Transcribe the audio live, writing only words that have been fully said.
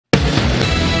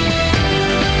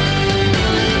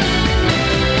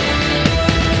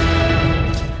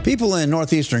People in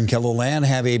northeastern KELOLAND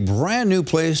have a brand new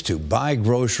place to buy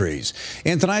groceries.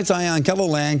 In tonight's Eye on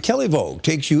KELOLAND, Kelly Volk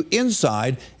takes you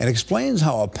inside and explains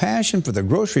how a passion for the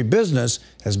grocery business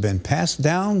has been passed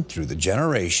down through the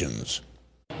generations.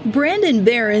 Brandon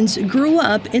Behrens grew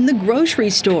up in the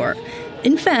grocery store.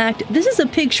 In fact, this is a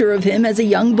picture of him as a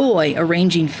young boy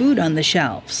arranging food on the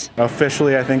shelves.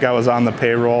 Officially, I think I was on the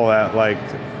payroll at like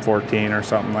 14 or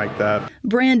something like that.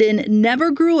 Brandon never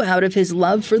grew out of his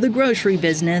love for the grocery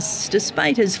business,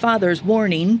 despite his father's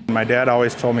warning. My dad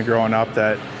always told me growing up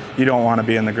that you don't want to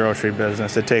be in the grocery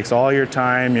business. It takes all your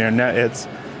time, it's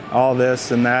all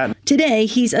this and that. Today,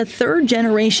 he's a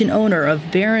third-generation owner of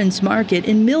Behrens Market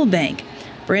in Millbank.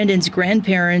 Brandon's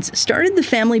grandparents started the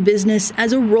family business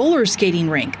as a roller skating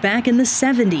rink back in the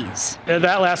 70s.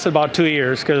 That lasted about 2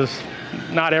 years because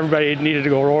not everybody needed to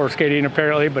go roller skating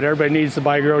apparently, but everybody needs to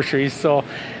buy groceries, so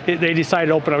they decided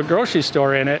to open a grocery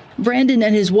store in it. Brandon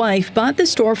and his wife bought the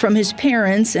store from his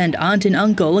parents and aunt and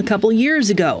uncle a couple years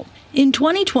ago. In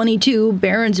 2022,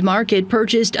 Behrens Market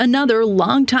purchased another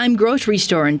longtime grocery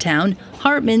store in town,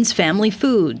 Hartman's Family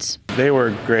Foods. They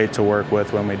were great to work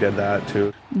with when we did that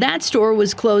too. That store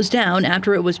was closed down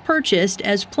after it was purchased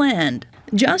as planned.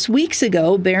 Just weeks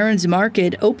ago, Behrens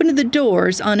Market opened the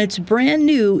doors on its brand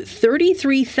new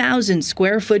 33,000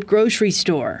 square foot grocery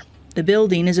store. The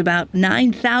building is about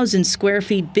 9,000 square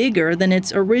feet bigger than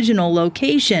its original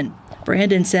location.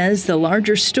 Brandon says the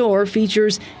larger store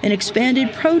features an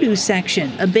expanded produce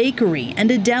section, a bakery, and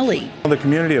a deli. The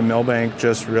community of Millbank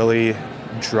just really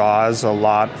draws a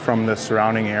lot from the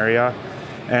surrounding area,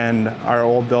 and our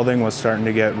old building was starting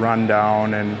to get run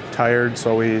down and tired,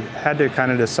 so we had to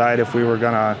kind of decide if we were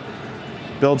going to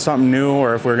build something new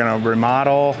or if we were going to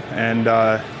remodel, and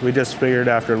we just figured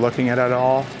after looking at it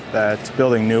all that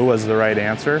building new was the right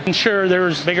answer. And sure,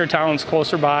 there's bigger towns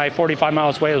closer by, 45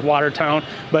 miles away is Watertown,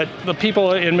 but the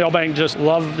people in Millbank just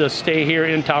love to stay here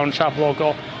in town, shop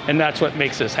local, and that's what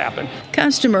makes this happen.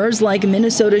 Customers like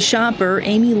Minnesota shopper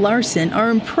Amy Larson are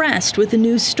impressed with the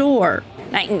new store.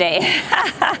 Night and day.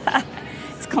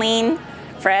 It's clean,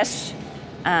 fresh,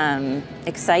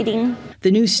 exciting.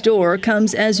 The new store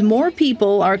comes as more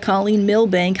people are calling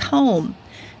Millbank home.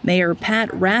 Mayor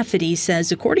Pat Rafferty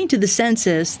says according to the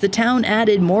census, the town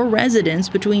added more residents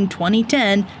between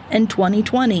 2010 and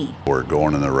 2020. We're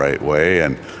going in the right way,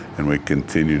 and we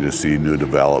continue to see new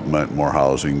development, more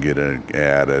housing getting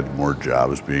added, more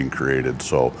jobs being created,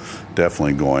 so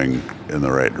definitely going in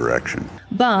the right direction.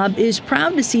 Bob is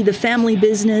proud to see the family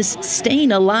business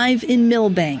staying alive in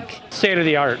Millbank. State of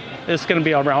the art. It's going to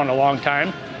be around a long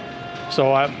time,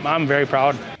 so I'm very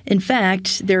proud. In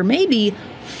fact, there may be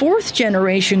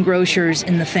fourth-generation grocers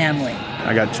in the family.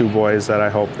 I got two boys that I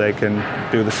hope they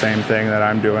can do the same thing that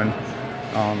I'm doing,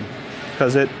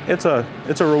 because it's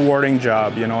a rewarding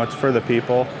job. It's for the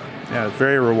people. Yeah, it's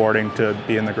very rewarding to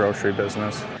be in the grocery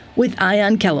business. With Eye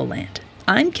on KELOLAND,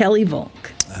 I'm Kelly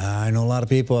Volk. I know a lot of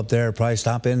people up there probably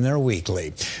stop in there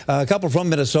weekly. A couple from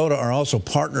Minnesota are also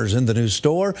partners in the new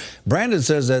store. Brandon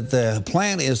says that the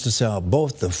plan is to sell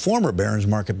both the former Behrens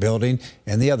Market building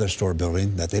and the other store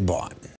building that they bought.